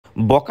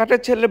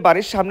বখাটের ছেলের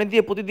বাড়ির সামনে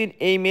দিয়ে প্রতিদিন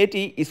এই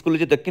মেয়েটি স্কুলে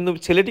যেত, কিন্তু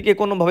ছেলেটিকে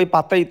কোনোভাবেই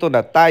পাত্তা দিত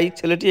না। তাই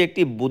ছেলেটি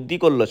একটি বুদ্ধি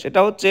করলো, সেটা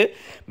হচ্ছে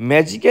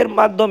ম্যাজিকের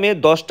মাধ্যমে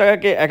 10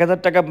 টাকাকে 1000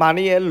 টাকা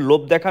বানিয়ে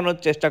লোভ দেখানোর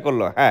চেষ্টা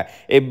করলো। হ্যাঁ,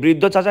 এই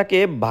বৃদ্ধ চাচাকে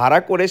ভাড়া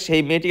করে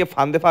সেই মেয়েটিকে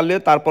ফান্দে ফাললে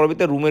তার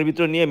পরবর্তীতে রুমের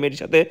ভিতরে নিয়ে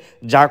মেয়েটির সাথে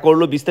যা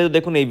করলো বিস্তারিত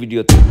দেখুন এই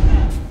ভিডিওতে।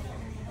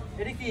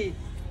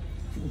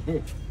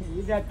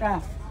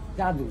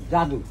 জাদু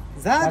জাদু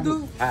জাদু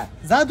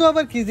জাদু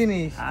আবার কি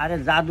জিনিস? আরে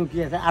জাদু কি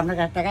আছে? আপনার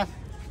কাছে টাকা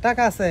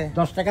টাকা আছে?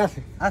 10 টাকা আছে?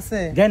 আছে।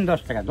 দেন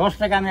 10 টাকা। 10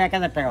 টাকা আমি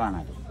 1000 টাকা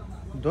বানাই।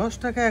 10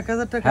 টাকা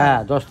 1000 টাকা? হ্যাঁ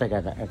 10 টাকা।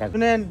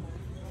 শুনেন,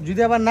 যদি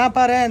আবার না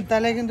পারেন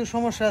তাহলে কিন্তু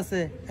সমস্যা আছে।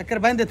 একের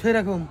বাইন্দে থই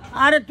রাখুন।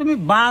 আরে তুমি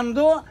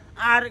বাঁধো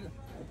আর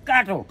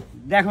কাটো,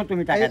 দেখো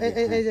তুমি টাকা।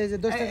 এই যে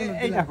 10 টাকা নোট।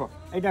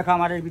 এই দেখো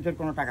আমার এর ভিতর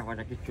কোনো টাকা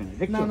পয়সা কিচ্ছু নেই।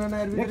 দেখছো? না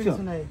এর ভিতর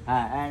কিছু নাই।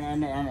 হ্যাঁ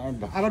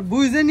আবার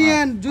বুঝে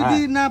নিয়েন, যদি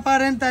না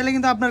পারেন তাহলে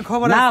কিন্তু আপনার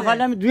খবর আছে। না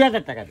পারলে আমি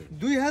 2000 টাকা দেব।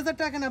 2000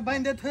 টাকা না,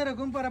 বাইন্দে থই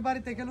রাখুন, পরে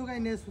বাড়ি থেকে লুকাই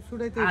নিয়ে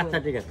ছুটাইতে হবে। আচ্ছা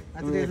ঠিক আছে,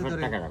 তুমি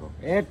টাকা রাখো।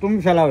 তুমি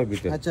ফেলাও এর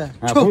ভিতর। আচ্ছা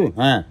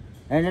হ্যাঁ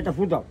এটা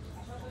ফু দাও।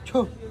 ছো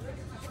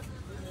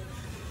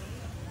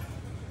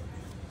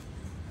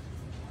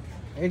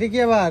এটা কি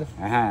আবার?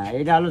 হ্যাঁ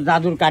এটা হলো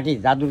জাদুর কাঠি।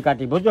 জাদুর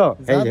কাঠি বুঝছো?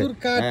 জাদুর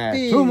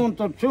কাঠি। ছু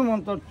মন্তর ছু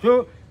মন্তর ছু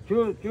ছু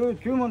ছু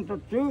ছু মন্তর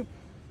ছু।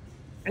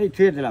 এই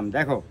ছুঁয়ে দিলাম,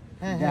 দেখো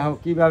দেখো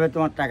কিভাবে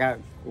তোমার টাকা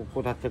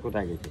কোথা থেকে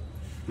কোথায় গেছে।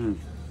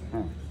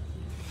 হ্যাঁ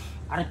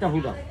আরেকটা ফু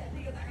দাও।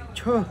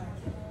 ছো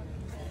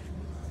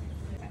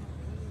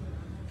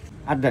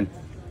আদান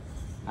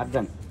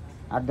আদান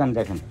আদান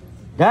দেখেন,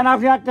 দেন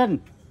আপনি আদান।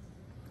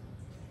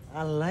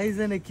 আল্লাহ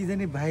জানে কি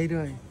জানি ভাইর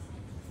হয়।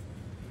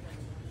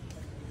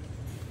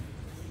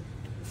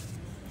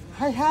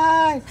 হাই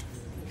হাই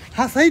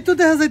হাসাই তো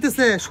দেখা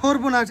যাইতেছে।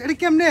 সর্বনাশ! এটা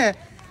কেমনে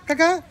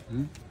কাকা?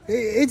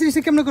 এই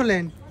জিনিসটা কেমনে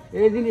করলেন?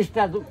 এই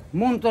জিনিসটা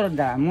মন্ত্র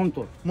দ্বারা।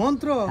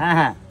 মন্ত্র?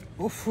 হ্যাঁ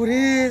ও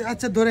ফুরে।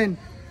 আচ্ছা ধরেন,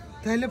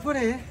 তাহলে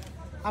পরে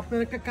আপনার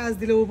একটা কাজ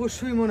দিলে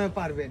অবশ্যই মনে হয়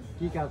পারবেন।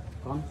 কি কাজ?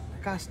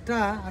 কাজটা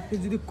আপনি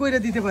যদি কইরা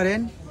দিতে পারেন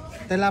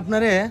তাহলে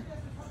আপনারে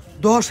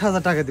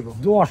 10,000 টাকা দিব।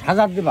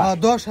 10,000 দিবা?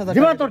 10,000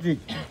 দিবা তো?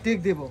 ঠিক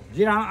দিব।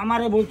 যে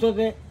আমারে বলছো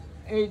যে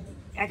এই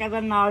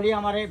 1000 না হলে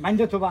আমারে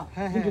বাঁধতে থবা,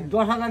 কিন্তু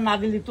 10,000 না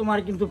দিলে তোমার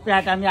কিন্তু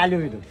পেট আমি আলু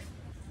হয়ে দেব।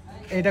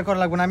 এটা করা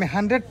লাগবে না, আমি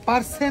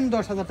 100%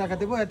 10,000 টাকা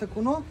দেবো, এতে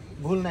কোনো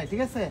ভুল নাই,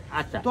 ঠিক আছে?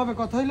 আচ্ছা তবে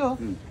কথা হইলো,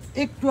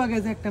 একটু আগে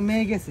যে একটা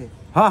মেয়ে গেছে,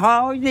 হ্যাঁ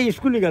ওই যে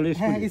স্কুলে গেল।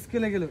 হ্যাঁ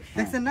স্কুলে গেল,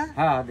 দেখছেন না?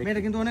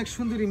 মেয়েটা কিন্তু অনেক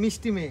সুন্দরী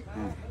মিষ্টি মেয়ে।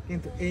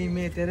 কিন্তু এই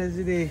মেয়েটারে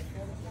যদি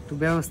একটু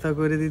ব্যবস্থা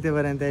করে দিতে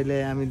পারেন তাইলে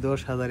আমি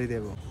 10,000ই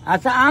দেবো।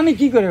 আচ্ছা আমি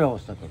কি করে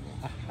ব্যবস্থা করবো?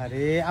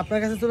 আরে আপনার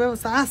কাছে তো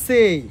ব্যবস্থা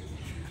আছেই।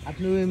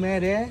 আপনি ওই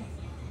মেয়েরে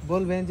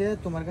বলবেন যে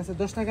তোমার কাছে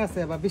 10 টাকা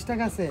আছে বা 20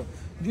 টাকা আছে,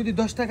 যদি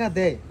 10 টাকা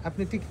দেয়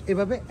আপনি ঠিক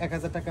এভাবে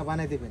 1000 টাকা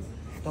বানাই দিবেন।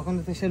 তখন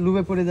তো সে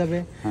লোভে পড়ে যাবে।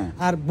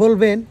 আর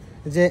বলবেন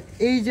যে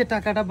এই যে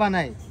টাকাটা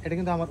বানাই এটা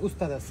কিন্তু আমার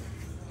উস্তাদ আছে,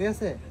 ঠিক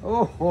আছে?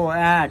 ওহো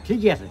হ্যাঁ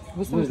ঠিকই আছে,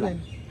 বুঝলেন?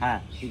 হ্যাঁ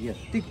ঠিক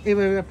আছে, ঠিক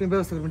এইভাবে আপনি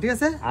ব্যবস্থা করবেন, ঠিক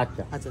আছে?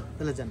 আচ্ছা আচ্ছা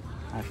তাহলে যান।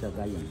 আচ্ছা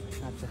যাই।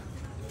 আচ্ছা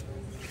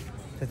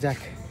যাক,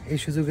 এই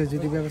সুযোগে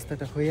যদি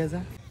ব্যবস্থাটা হয়ে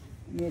যায়।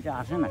 মেয়েটা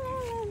আসে না?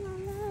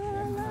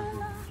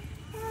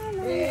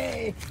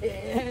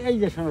 এই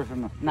যে শোনো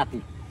শোনো নাতি।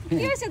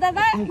 কি হয়েছে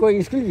দাদা? তুমি কই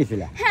স্কুল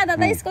গেছিলা? হ্যাঁ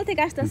দাদা স্কুল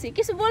থেকে আসতেছি,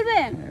 কিছু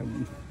বলবেন?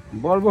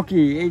 বলবো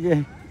কি, এই যে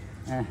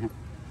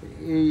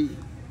এই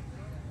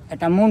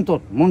একটা মন্ত্র।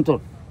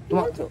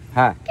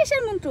 হ্যাঁ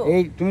কিসের মন্ত্র?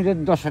 এই তুমি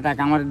যদি 10 টাকা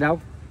আমার দাও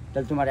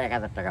তাহলে তোমার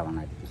 1000 টাকা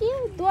বানাই দিই। কি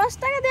 10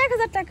 টাকা দিয়ে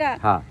 1000 টাকা?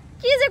 হ্যাঁ।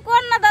 কি যে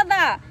কোন না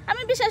দাদা,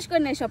 আমি বিশ্বাস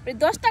করি না সব।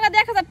 10 টাকা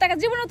দিয়ে 1000 টাকা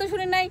জীবনে তো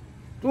শুনি নাই।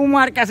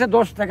 তোমার কাছে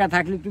 10 টাকা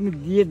থাকলে তুমি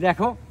দিয়ে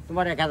দেখো,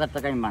 তোমার 1000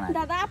 টাকা আমি বানাই।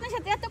 দাদা আপনার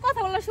সাথে এত কথা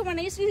বলার সময়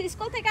নেই,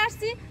 স্কুল থেকে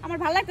আসছি, আমার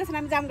ভালো লাগতেছে না,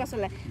 আমি জাম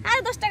গাছলে। আর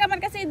 10 টাকা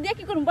আমার কাছে দিয়ে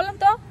কি করুন বলেন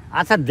তো?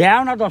 আচ্ছা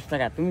দাও না 10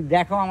 টাকা, তুমি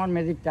দেখো আমার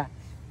ম্যাজিকটা।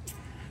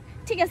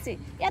 ঠিক আছে,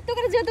 এত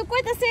করে যেহেতু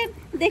কইতাছেন,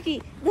 দেখি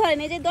ধরেন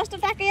এই যে 10টা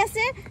টাকাই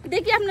আছে,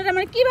 দেখি আপনারা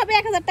মানে কিভাবে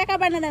 1000 টাকা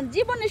বানিয়ে দেন।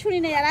 জীবনে শুনি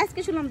নাই, আর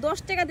আজকে শুনলাম 10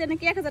 টাকা দিয়ে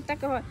নাকি 1000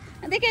 টাকা হয়।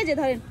 দেখে এই যে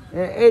ধরেন,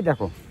 এই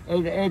দেখো,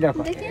 এই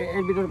দেখো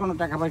এর ভিতর কোনো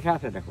টাকা পয়সা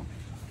আছে? দেখো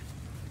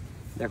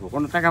দেখো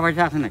কোনো টাকা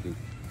পয়সা আছে নাকি?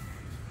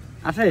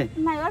 আছে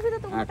না, ওর ভিতরে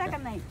তো কোনো টাকা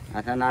নাই।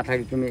 আচ্ছা না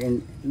থাকলে তুমি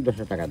 10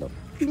 টাকা দাও।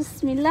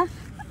 বিসমিল্লাহ,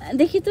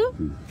 দেখি তো।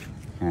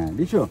 হ্যাঁ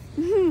দিছো?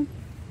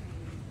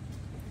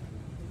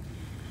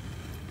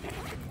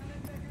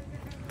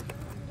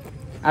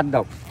 আর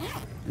দাও,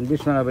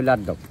 বিসমিল্লাহ বলে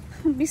আর দাও।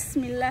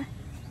 বিসমিল্লাহ।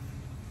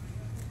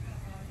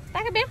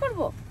 টাকা বের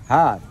করবো?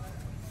 হ্যাঁ।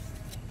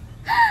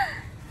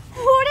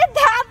 ওরে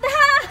দাদা,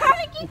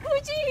 আমি কি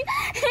খুশি!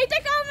 এই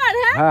টাকা আমার।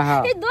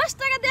 হ্যাঁ এই 10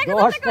 টাকা দিয়ে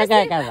 10 টাকা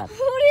 1000।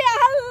 ওরে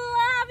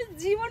আল্লাহ, আমি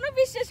জীবনে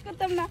বিশ্বাস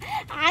করতাম না,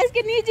 আজকে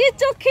নিজে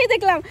চোখেই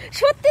দেখলাম।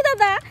 সত্যি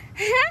দাদা,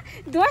 হ্যাঁ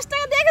 10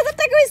 টাকা দিয়ে 1000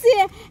 টাকা হইছে।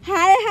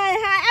 হায় হায়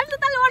হায়, আমি তো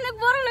তাহলে অনেক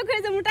বড় লোক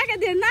হয়ে যাবো টাকা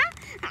দিয়ে। না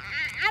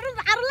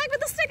আরো লাগবে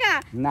 10 টাকা?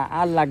 না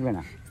আর লাগবে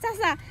না।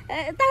 চাচা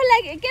তাহলে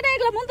কেন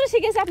এগুলো মন্ত্র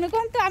শিখেছে আপনি?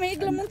 কোন তো আমি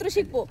এগুলো মন্ত্র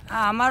শিখবো।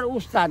 আমার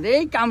উস্তাদ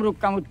এই কামরূপ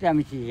কামড়তে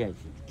আমি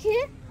শিখেছি। কি?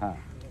 হ্যাঁ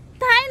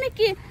তাই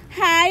নাকি?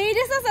 হ্যাঁ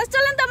রে চাচা,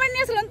 চলেন তো আমার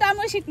নিয়ে চলেন তো,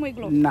 আমিও শিখবো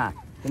এগুলো। না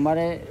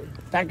তোমারে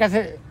তার কাছে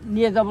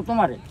নিয়ে যাবো,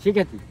 তোমারে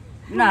শিখেছি।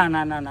 না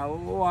না না না,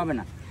 ও হবে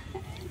না।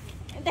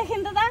 দেখেন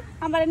দাদা,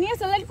 আমার নিয়ে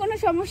চলেন, কোনো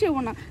সমস্যা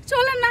হবো না।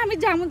 চলেন না, আমি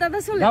যাবো দাদা,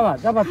 চলেন।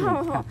 যাবা তুমি?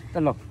 হ্যাঁ, হ্যাঁ। হ্যাঁ,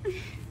 চলো।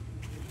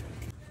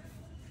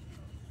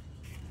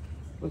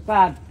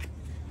 উস্তাদ,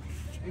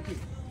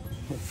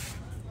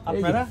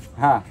 আপনারা?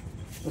 হ্যাঁ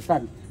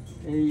উস্তাদ,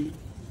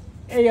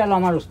 এই হলো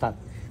আমার উস্তাদ।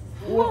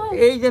 ও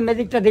এই যে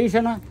ম্যাজিকটা দিয়েছে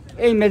না,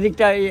 এই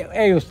ম্যাজিকটা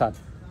এই উস্তাদ,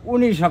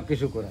 উনি সব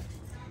কিছু করে।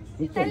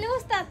 তাহলে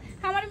ওস্তাদ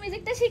আমার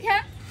মিউজিকটা শিখা।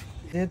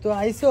 যেহেতু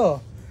আইছো,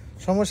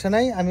 সমস্যা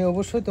নাই, আমি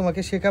অবশ্যই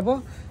তোমাকে শেখাবো।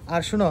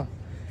 আর শুনো,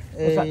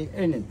 উস্তাদ, এই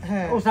এই নিন।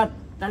 হ্যাঁ। উস্তাদ,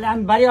 তাহলে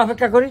আমি বাড়ি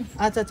অপেক্ষা করি।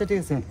 আচ্ছা আচ্ছা, ঠিক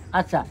আছে।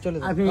 আচ্ছা, চলে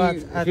যাও। আপনি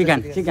আচ্ছা, শিখান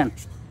ঠিক আছে। শিখান।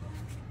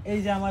 এই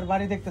যে আমার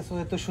বাড়ি দেখতেছো,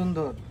 এত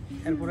সুন্দর,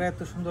 এরপরে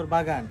এত সুন্দর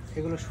বাগান,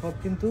 এগুলো সব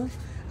কিন্তু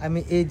আমি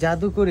এই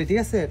জাদু করে, ঠিক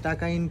আছে,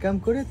 টাকা ইনকাম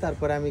করে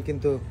তারপরে আমি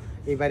কিন্তু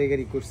এই বাড়ি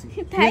গাড়ি করছি,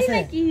 ঠিক তাই আছে?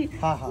 নাকি?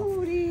 হ্যাঁ হ্যাঁ।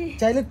 ওরে,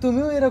 চাইলে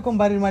তুমিও এরকম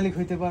বাড়ির মালিক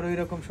হইতে পারো,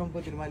 এরকম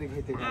সম্পত্তির মালিক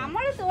হইতে পারো।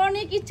 আমারও তো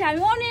অনেক ইচ্ছা,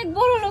 আমি অনেক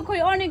বড় লোক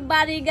হই, অনেক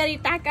বাড়ি গাড়ি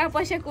টাকা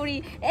পয়সা করি।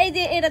 এই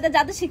যে এটাতে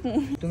জাদু শিখবো।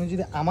 তুমি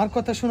যদি আমার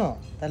কথা শোনো,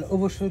 তাহলে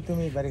অবশ্যই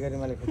তুমি বাড়ি গাড়ি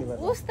মালিক হতে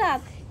পারবে। ওস্তাদ,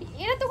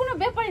 এটা তো কোনো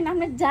ব্যাপারই না,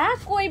 আপনি যা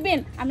কইবেন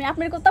আমি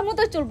আপনার কথা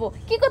মতো চলবো।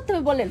 কি করতে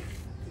হবে বলেন?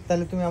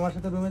 তাহলে তুমি আমার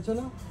সাথে রুমে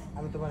চলো,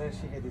 আমি তোমার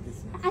শিখিয়ে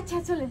দিতেছি। আচ্ছা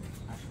চলেন।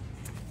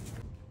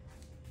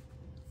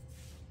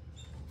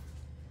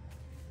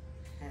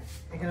 হ্যাঁ,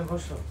 এখানে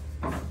বসো।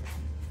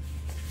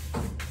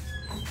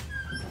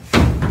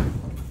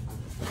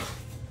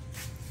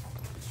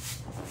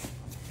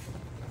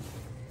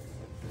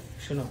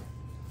 শোনো,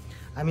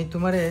 আমি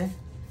তোমারে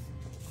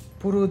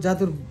পুরো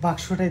জাদুর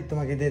বাক্সটাই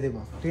তোমাকে দিয়ে দেবো,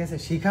 ঠিক আছে?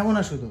 শিখাবো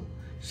না শুধু,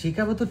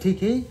 শিখাবো তো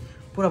ঠিকই,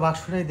 পুরো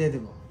বাক্সটাই দিয়ে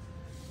দেবো।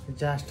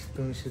 জাস্ট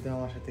তুমি শুধু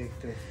আমার সাথে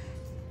একটু।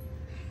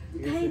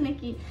 তাই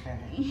নাকি? হ্যাঁ,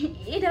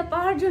 এটা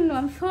পাওয়ার জন্য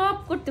আমি সব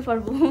করতে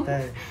পারবো।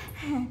 তাই?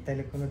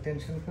 তাইলে কোনো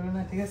টেনশন করো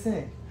না, ঠিক আছে?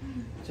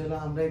 চলো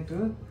আমরা একটু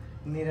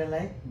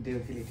নিরালায় ঢেউ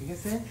খেলি, ঠিক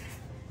আছে?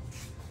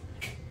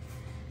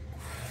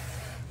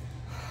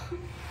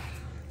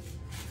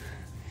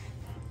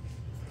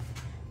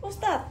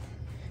 ওস্তাদ,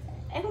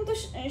 এখন তো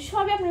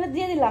সবই আপনারা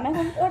দিয়ে দিলাম,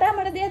 এখন ওটা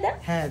আমরা দিয়ে দেন।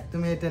 হ্যাঁ,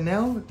 তুমি এটা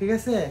নাও, ঠিক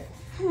আছে?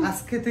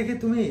 আজকে থেকে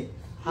তুমি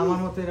আমার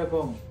মতো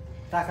এরকম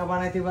টাকা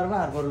বানাইতে পারবা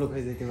আর বড় লোক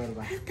হয়ে যেতে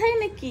পারবা। তাই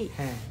নাকি?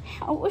 হ্যাঁ,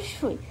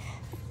 অবশ্যই।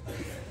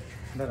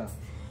 দাঁড়াও।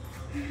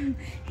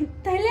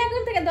 তাইলে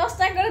এখন থেকে 10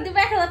 টাকা করে দিবে,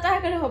 1000 টাকা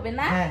করে হবে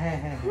না? হ্যাঁ হ্যাঁ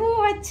হ্যাঁ। ও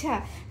আচ্ছা,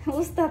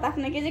 ওস্তাদ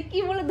আপনাকে যে কি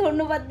বলে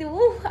ধন্যবাদ দিব।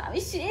 আমি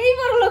সেই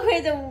বড় লোক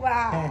হয়ে যাবো।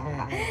 বাহ,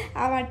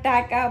 আমার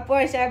টাকা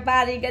পয়সা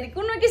বাড়ি গাড়ি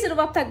কোনো কিছুর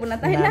অভাব থাকবে না,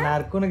 তাই না না? না,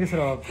 আর কোনো কিছুর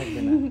অভাব থাকবে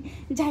না।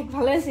 যাক,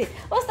 ভালো আছে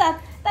ওস্তাদ,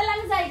 তাহলে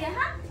আমি যাই গে।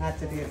 হ্যাঁ,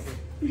 আচ্ছা ঠিক আছে।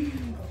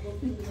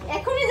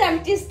 এখনই যে আমি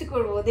টেস্ট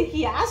করবো, দেখি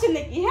আসে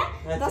নাকি। হ্যাঁ,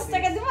 আচ্ছা, 10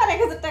 টাকা দিব আর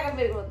 1000 টাকা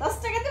বের করবো, 10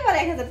 টাকা দিব আর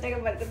 1000 টাকা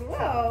বের করবো।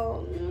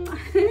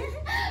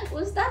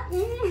 ওস্তাদ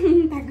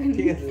থাকুন।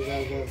 ঠিক আছে,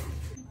 যাও যাও।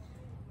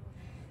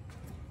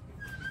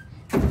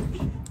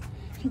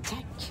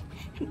 যাক,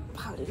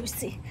 ভালো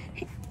হয়েছে।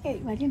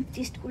 এইবারে আমি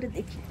টেস্ট করে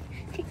দেখি,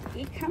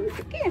 এখান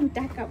থেকে আমি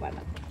টাকা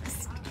বানাবো।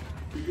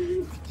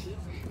 দেখি,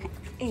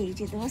 এই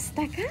যে 10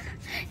 টাকা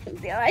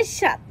দেওয়ার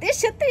সাথে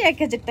সাথে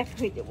 1000 টাকা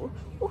হয়ে যাবো।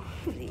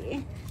 উফ রে,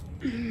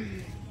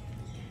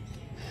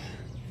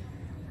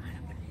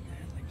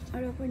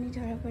 আরো পানি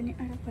ঝরা পানি,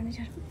 আরো পানি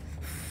ঝরা।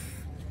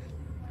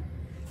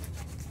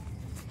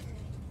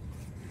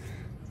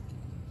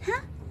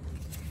 হ্যাঁ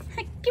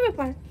হ্যাঁ, কি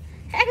ব্যাপার?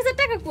 1000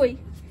 টাকা কই?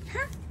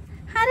 হ্যাঁ,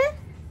 আরে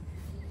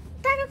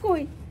টাকা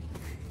কই?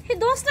 এই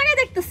 10 টাকাই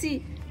দেখতেছি।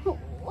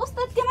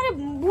 ওস্তাদ কি আমার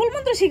ভুল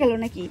মন্ত্র শিখালো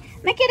নাকি?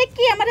 নাকি আরে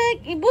কি আমার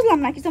বুঝলাম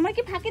না কিছু, আমার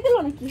কি ফাঁকি দিল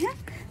নাকি? হ্যাঁ,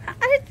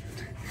 আরে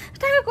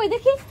টাকা কই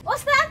দেখি।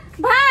 ওস্তাদ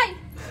ভাই,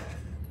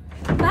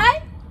 ভাই,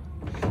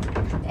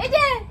 এই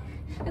যে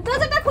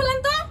দরজাটা খুলেন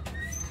তো।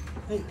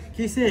 এই,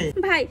 কিসে?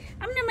 ভাই,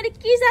 আপনি আমারে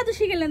কি জাদু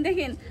শিখালেন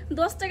দেখেন।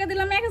 10 টাকা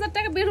দিলাম, 1000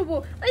 টাকা বের হবো।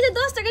 ওই যে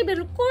 10 টাকাই বের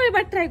হলো,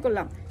 কয়বার ট্রাই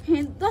করলাম,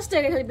 হ্যাঁ 10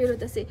 টাকা খালি বের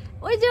হইতেছে।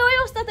 ওই যে ওই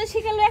ওস্তাদে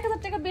শিখালো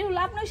 1000 টাকা বের হলো,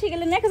 আপনিও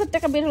শিখালেন 1000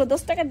 টাকা বের হলো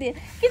 10 টাকা দিয়ে,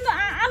 কিন্তু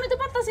আমি তো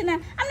পারতাছি না।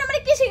 আপনি আমারে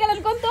কি শিখালেন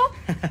কোন তো?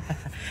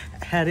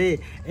 আরে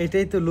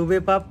এটাই তো লোভে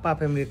পাপ,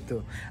 পাপে মৃত্যু।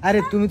 আরে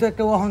তুমি তো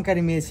একটা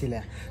অহংকারী মেয়ে ছিলে।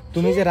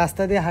 তুমি যে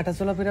রাস্তা দিয়ে হাঁটা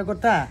চলাফেরা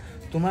করতা,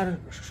 তোমার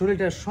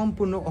শরীরটা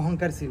সম্পূর্ণ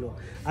অহংকার ছিল।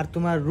 আর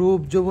তোমার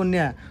রূপ যৌবন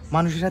নিয়ে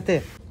মানুষের সাথে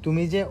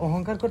তুমি যে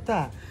অহংকার করতা,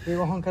 এই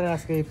অহংকারের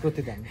আজকে এই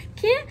প্রতিদান।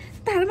 কি?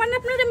 তার মানে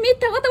আপনারা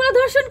মিথ্যা কথা বলে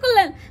ধর্ষণ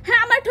করলেন?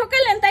 হ্যাঁ, আমার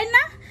ঠকাইলেন, তাই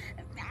না?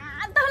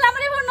 তাহলে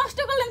আমার এবার নষ্ট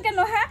করলেন কেন?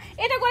 হ্যাঁ,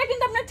 এটা করে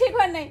কিন্তু আপনার ঠিক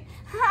হয় নাই।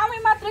 হ্যাঁ, আমি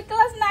মাত্র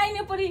ক্লাস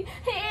 9-এ পড়ি,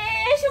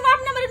 এই সময়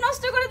আপনি আমার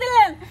নষ্ট করে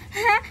দিলেন।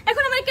 হ্যাঁ,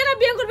 এখন আমার কেন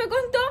বিয়ে করবে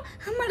কোন তো?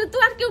 আমার তো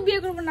আর কেউ বিয়ে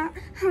করবো না।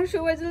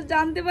 সবাই যদি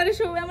জানতে পারে,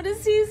 সবাই আমার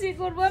সি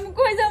করবো, আমি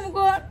কই যাবো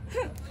কোন?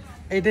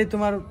 এটাই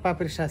তোমার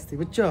পাপের শাস্তি,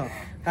 বুঝছো?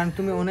 কারণ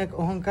তুমি অনেক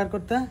অহংকার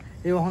করতা,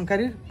 এই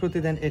অহংকারের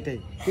প্রতিদান এটাই।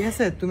 ঠিক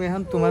আছে, তুমি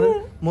এখন তোমার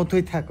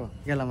মতোই থাকো,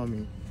 গেলাম আমি।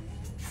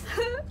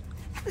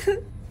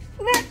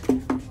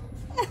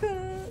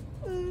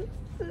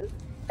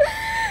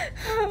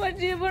 আমার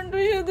জীবনটা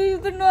শুধু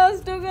শুধু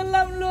নষ্ট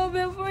করলাম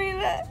লোভে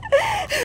পড়ে।